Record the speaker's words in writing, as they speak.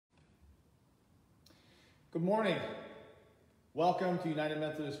Good morning. Welcome to United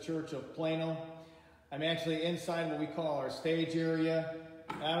Methodist Church of Plano. I'm actually inside what we call our stage area.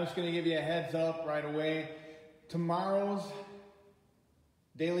 I'm just going to give you a heads up right away. Tomorrow's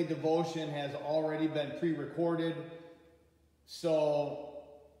daily devotion has already been pre-recorded. So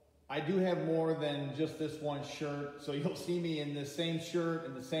I do have more than just this one shirt. So you'll see me in the same shirt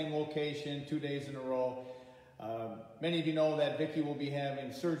in the same location 2 days in a row. Many of you know that Vicki will be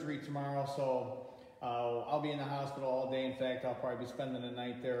having surgery tomorrow, so I'll be in the hospital all day. In fact, I'll probably be spending the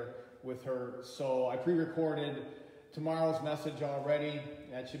night there with her. So I pre-recorded tomorrow's message already.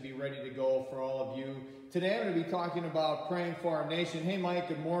 That should be ready to go for all of you. Today I'm going to be talking about praying for our nation. Hey Mike,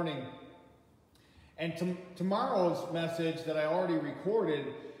 good morning. And tomorrow's message that I already recorded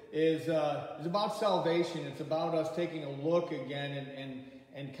is about salvation. It's about us taking a look again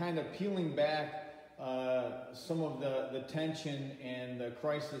and kind of peeling back some of the tension and the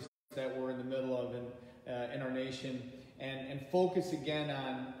crisis that we're in the middle of in our nation, and focus again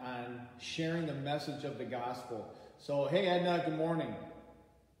on sharing the message of the gospel. So, hey Edna, good morning.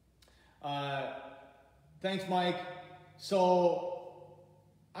 Thanks, Mike. So,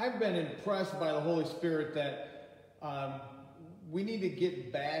 I've been impressed by the Holy Spirit that we need to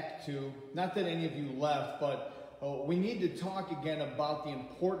get back to, not that any of you left, but we need to talk again about the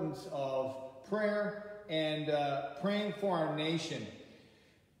importance of prayer and praying for our nation.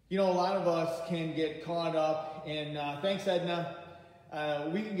 You know, a lot of us can get caught up in, thanks Edna,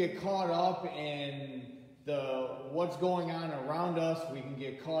 we can get caught up in what's going on around us. We can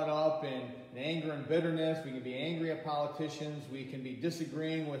get caught up in anger and bitterness. We can be angry at politicians. We can be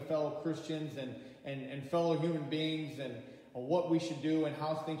disagreeing with fellow Christians and fellow human beings and what we should do and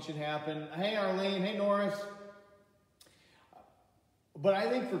how things should happen. Hey Arlene, hey Norris. But I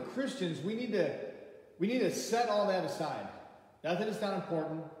think for Christians, we need to set all that aside. Not that it's not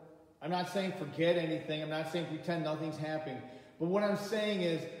important. I'm not saying forget anything. I'm not saying pretend nothing's happening. But what I'm saying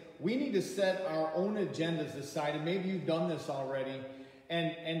is we need to set our own agendas aside, and maybe you've done this already,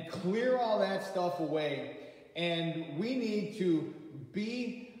 and clear all that stuff away. And we need to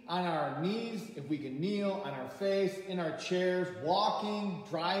be on our knees, if we can kneel, on our face, in our chairs, walking,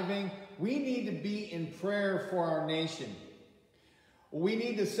 driving. We need to be in prayer for our nation. We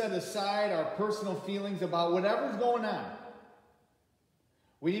need to set aside our personal feelings about whatever's going on.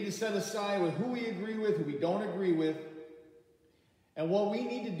 We need to set aside with who we agree with, who we don't agree with. And what we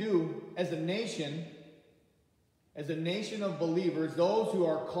need to do as a nation of believers, those who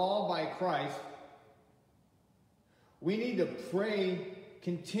are called by Christ, we need to pray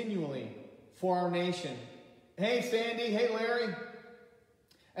continually for our nation. Hey Sandy, hey Larry.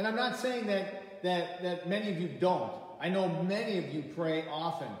 And I'm not saying that many of you don't. I know many of you pray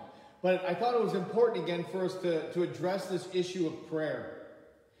often. But I thought it was important again for us to address this issue of prayer.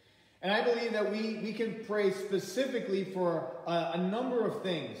 And I believe that we can pray specifically for a number of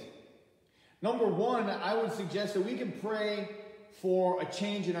things. Number one, I would suggest that we can pray for a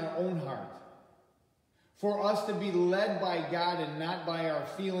change in our own heart. For us to be led by God and not by our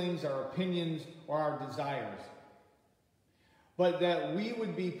feelings, our opinions, or our desires. But that we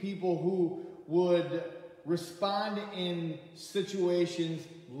would be people who would respond in situations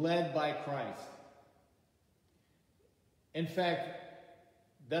led by Christ. In fact,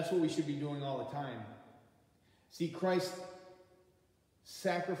 that's what we should be doing all the time. See, Christ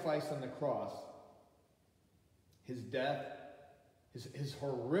sacrificed on the cross, his death, his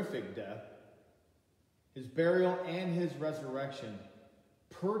horrific death, his burial, and his resurrection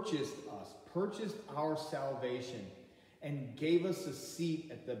purchased our salvation, and gave us a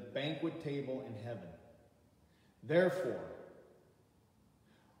seat at the banquet table in heaven. Therefore,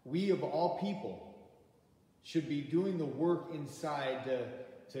 we of all people should be doing the work inside to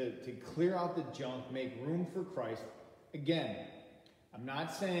clear out the junk, make room for Christ. Again, I'm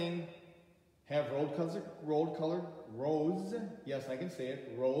not saying have rose-colored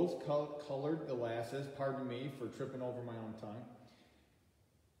glasses. Pardon me for tripping over my own tongue.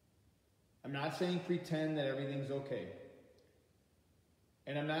 I'm not saying pretend that everything's okay.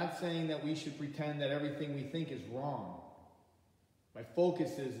 And I'm not saying that we should pretend that everything we think is wrong. My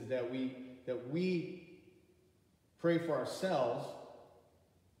focus is that we pray for ourselves.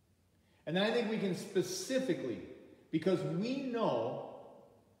 And then I think we can specifically, because we know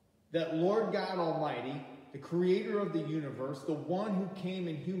that Lord God Almighty, the creator of the universe, the one who came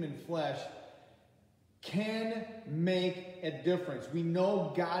in human flesh, can make a difference. We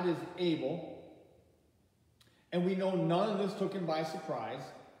know God is able, and we know none of this took him by surprise.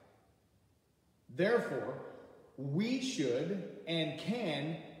 Therefore, we should and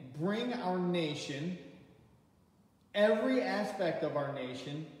can bring our nation, every aspect of our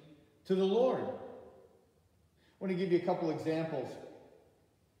nation, to the Lord. want to give you a couple examples.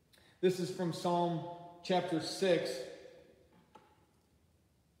 This is from Psalm chapter 6.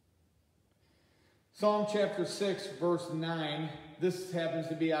 Psalm chapter 6, verse 9. This happens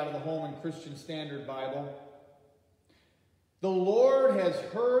to be out of the Holman Christian Standard Bible. The Lord has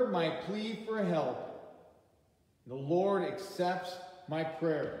heard my plea for help. The Lord accepts my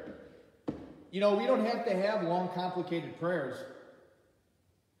prayer. You know, we don't have to have long, complicated prayers.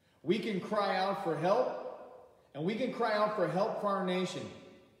 We can cry out for help, and we can cry out for help for our nation.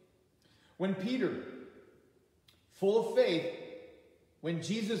 When Peter, full of faith, when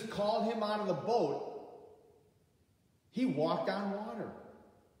Jesus called him out of the boat, he walked on water.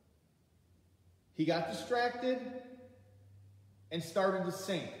 He got distracted and started to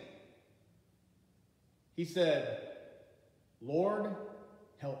sink. He said, Lord,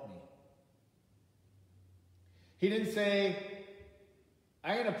 help me. He didn't say,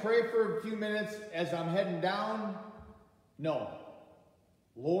 I'm going to pray for a few minutes as I'm heading down. No.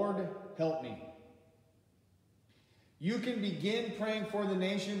 Lord, help me. You can begin praying for the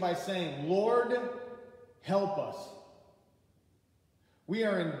nation by saying, Lord, help us. We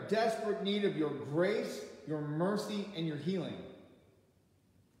are in desperate need of your grace, your mercy, and your healing.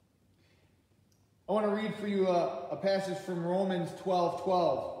 I want to read for you a passage from Romans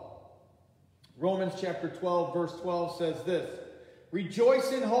 12:12. Romans chapter 12, verse 12 says this,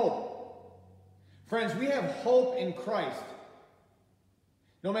 rejoice in hope. Friends, we have hope in Christ.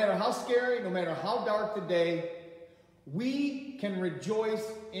 No matter how scary, no matter how dark the day, we can rejoice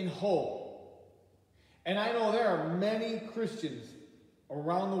in hope. And I know there are many Christians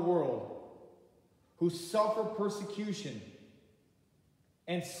around the world who suffer persecution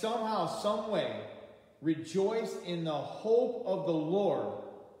and somehow, some way, rejoice in the hope of the Lord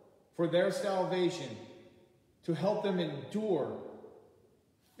for their salvation to help them endure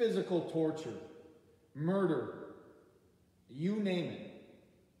physical torture, murder, you name it.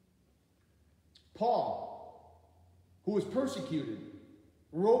 Paul, who was persecuted,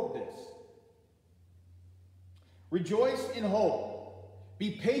 wrote this. Rejoice in hope.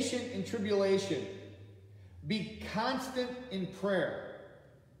 Be patient in tribulation. Be constant in prayer.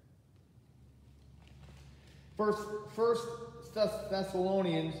 First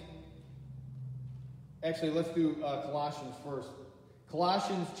Thessalonians. Actually, let's do Colossians first.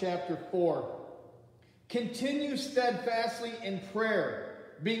 Colossians chapter 4. Continue steadfastly in prayer,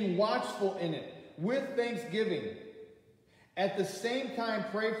 being watchful in it, with thanksgiving. At the same time,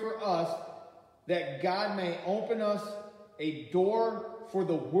 pray for us that God may open us a door for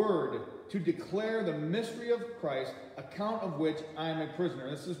the word to declare the mystery of Christ, account of which I am a prisoner.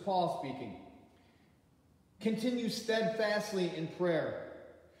 This is Paul speaking. Continue steadfastly in prayer,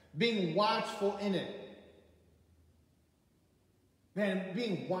 being watchful in it. Man,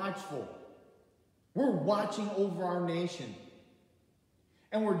 being watchful. We're watching over our nation.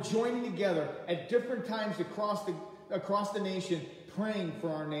 And we're joining together at different times across the nation, praying for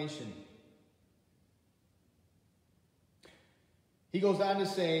our nation. He goes on to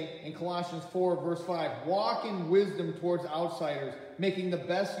say in Colossians 4, verse 5, walk in wisdom towards outsiders, making the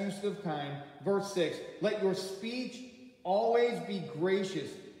best use of time. Verse 6, let your speech always be gracious,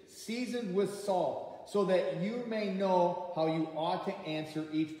 seasoned with salt, so that you may know how you ought to answer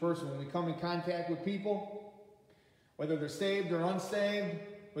each person. When we come in contact with people, whether they're saved or unsaved,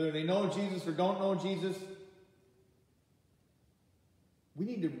 whether they know Jesus or don't know Jesus, we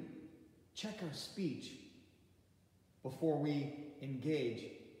need to check our speech before we engage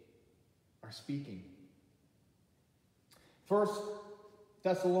our speaking. 1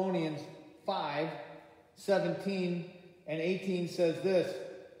 Thessalonians 5, 17 and 18 says this,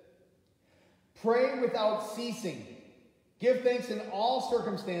 pray without ceasing. Give thanks in all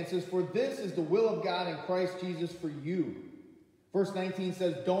circumstances, for this is the will of God in Christ Jesus for you. Verse 19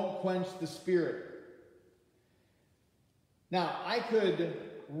 says, don't quench the spirit. Now, I could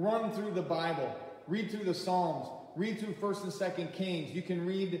run through the Bible, read through the Psalms, read through 1st and 2nd Kings. You can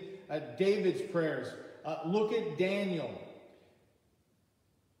read David's prayers. Look at Daniel.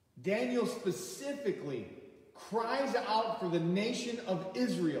 Daniel specifically cries out for the nation of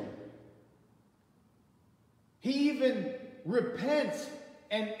Israel. He even repents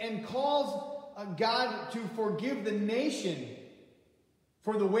and calls God to forgive the nation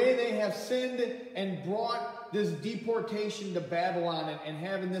for the way they have sinned and brought this deportation to Babylon and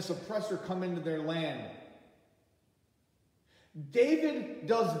having this oppressor come into their land. David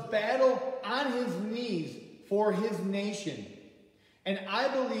does battle on his knees for his nation. And I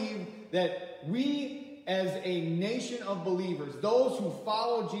believe that we as a nation of believers, those who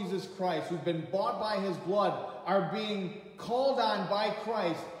follow Jesus Christ, who've been bought by his blood, are being called on by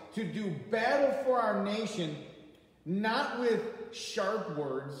Christ to do battle for our nation not with sharp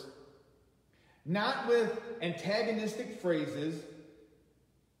words, not with antagonistic phrases,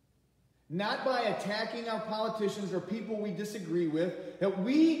 not by attacking our politicians or people we disagree with, that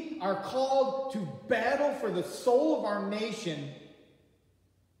we are called to battle for the soul of our nation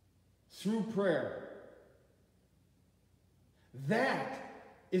through prayer. That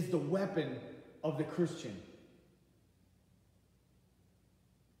is the weapon of the Christian.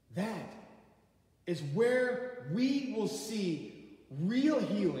 That is where we will see real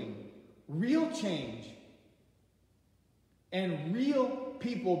healing, real change, and real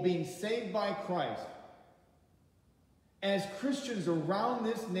people being saved by Christ. As Christians around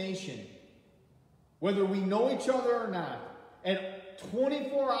this nation, whether we know each other or not, at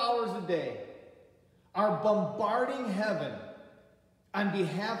 24 hours a day, are bombarding heaven on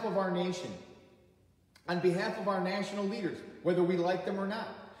behalf of our nation, on behalf of our national leaders, whether we like them or not,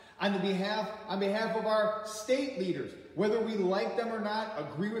 on behalf of our state leaders, whether we like them or not,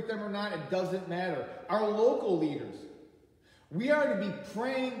 agree with them or not, it doesn't matter. Our local leaders. We are to be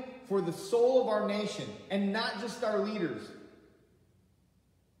praying for the soul of our nation, and not just our leaders,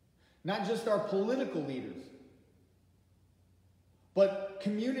 not just our political leaders, but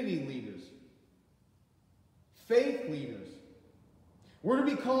community leaders, faith leaders. We're to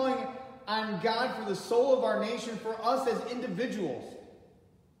be calling on God for the soul of our nation, for us as individuals.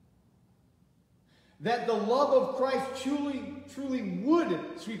 That the love of Christ truly would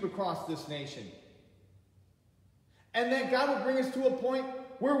sweep across this nation. And that God will bring us to a point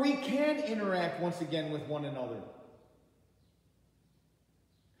where we can interact once again with one another.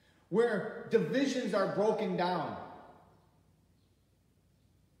 Where divisions are broken down.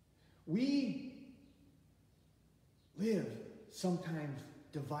 We live sometimes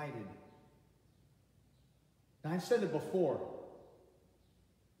divided. Now, I've said it before.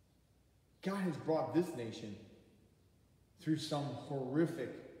 God has brought this nation through some horrific,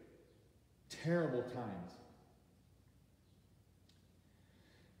 terrible times.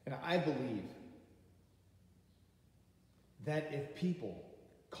 And I believe that if people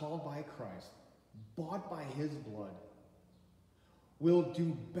called by Christ, bought by his blood, will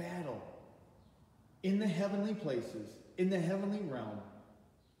do battle in the heavenly places, in the heavenly realm,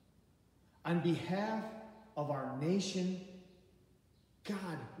 on behalf of our nation,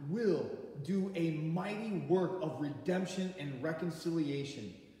 God will do a mighty work of redemption and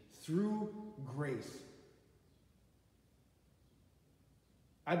reconciliation through grace.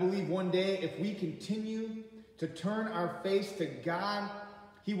 I believe one day, if we continue to turn our face to God,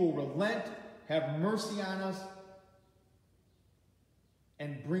 he will relent, have mercy on us,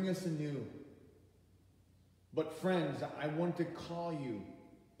 and bring us anew. But friends, I want to call you,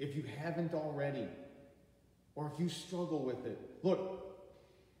 if you haven't already, or if you struggle with it. Look,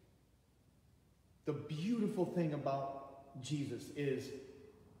 the beautiful thing about Jesus is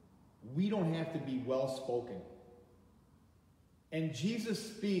we don't have to be well-spoken. And Jesus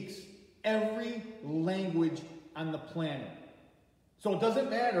speaks every language on the planet. So it doesn't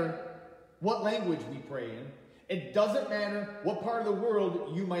matter what language we pray in. It doesn't matter what part of the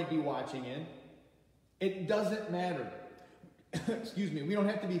world you might be watching in. It doesn't matter. Excuse me. We don't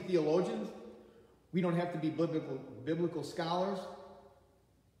have to be theologians. We don't have to be biblical scholars.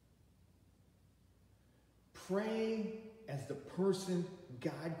 Pray as the person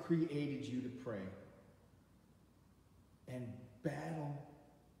God created you to pray. And battle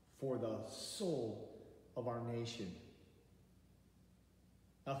for the soul of our nation.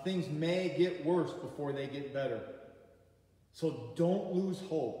 Now, things may get worse before they get better. So don't lose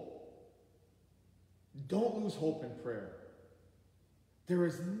hope. Don't lose hope in prayer. There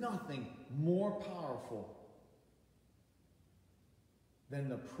is nothing more powerful than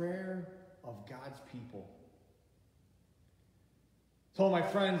the prayer of God's people. So, my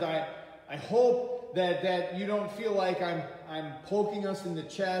friends, I hope that you don't feel like I'm poking us in the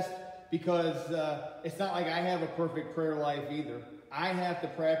chest, because it's not like I have a perfect prayer life either. I have to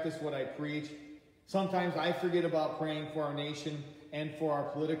practice what I preach. Sometimes I forget about praying for our nation and for our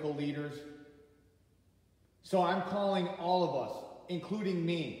political leaders. So I'm calling all of us, including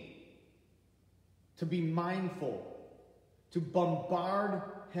me, to be mindful, to bombard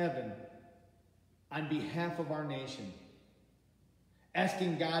heaven on behalf of our nation.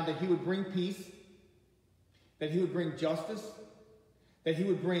 Asking God that he would bring peace, that he would bring justice, that he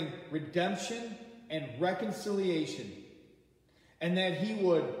would bring redemption and reconciliation, and that he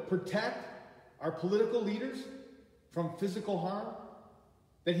would protect our political leaders from physical harm,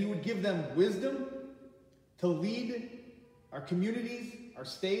 that he would give them wisdom to lead our communities, our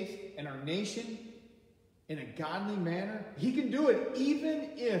states, and our nation in a godly manner. He can do it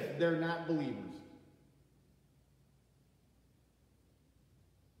even if they're not believers.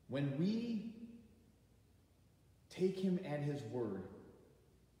 when we take him at his word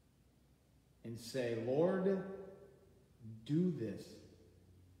and say, Lord, do this,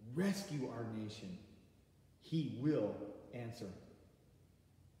 rescue our nation, he will answer.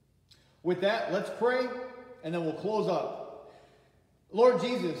 With that, let's pray, and then we'll close up. Lord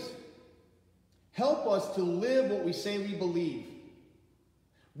Jesus, help us to live what we say we believe.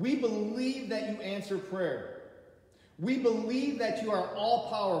 We believe that you answer prayer. We believe that you are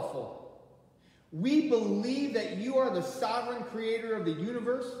all-powerful. We believe that you are the sovereign creator of the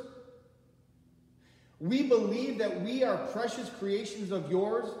universe. We believe that we are precious creations of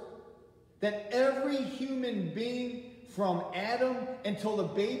yours, that every human being from Adam until the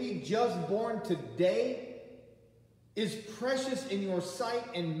baby just born today is precious in your sight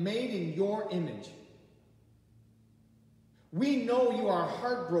and made in your image. We know you are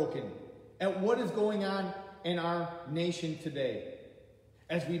heartbroken at what is going on in our nation today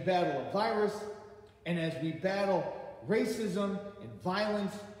as we battle a virus and as we battle racism and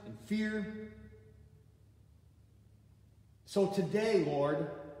violence and fear. So today, Lord,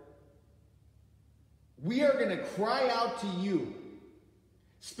 we are going to cry out to you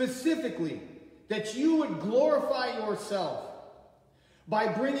specifically that you would glorify yourself by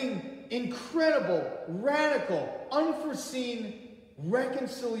bringing incredible, radical, unforeseen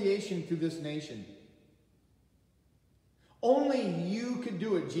reconciliation to this nation. Only you can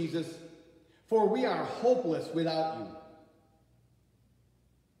do it, Jesus, for we are hopeless without you.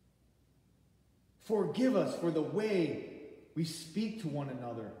 Forgive us for the way we speak to one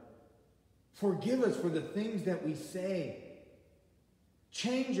another. Forgive us for the things that we say.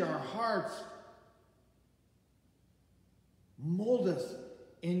 Change our hearts. Mold us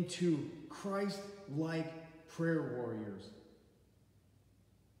into Christ-like prayer warriors.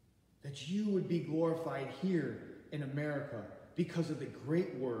 That you would be glorified here in America because of the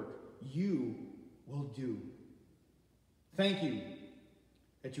great work you will do. Thank you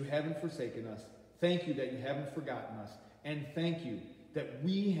that you haven't forsaken us. Thank you that you haven't forgotten us. And thank you that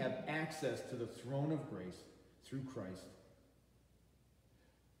we have access to the throne of grace through Christ.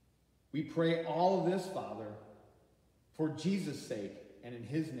 We pray all of this, Father, for Jesus' sake and in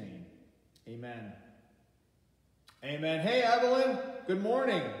his name. Amen. Amen. Hey, Evelyn. Good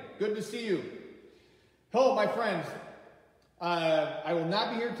morning. Good to see you. Hello, my friends. I will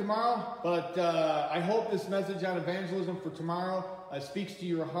not be here tomorrow, but I hope this message on evangelism for tomorrow speaks to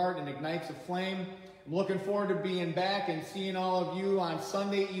your heart and ignites a flame. I'm looking forward to being back and seeing all of you on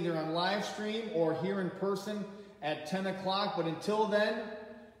Sunday, either on live stream or here in person at 10 o'clock. But until then,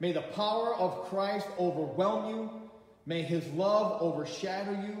 may the power of Christ overwhelm you. May his love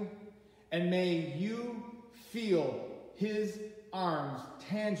overshadow you. And may you feel his arms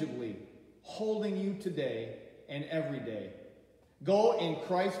tangibly holding you today and every day. Go in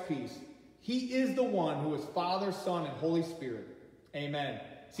Christ's peace. He is the one who is Father, Son, and Holy Spirit. Amen.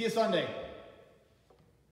 See you Sunday.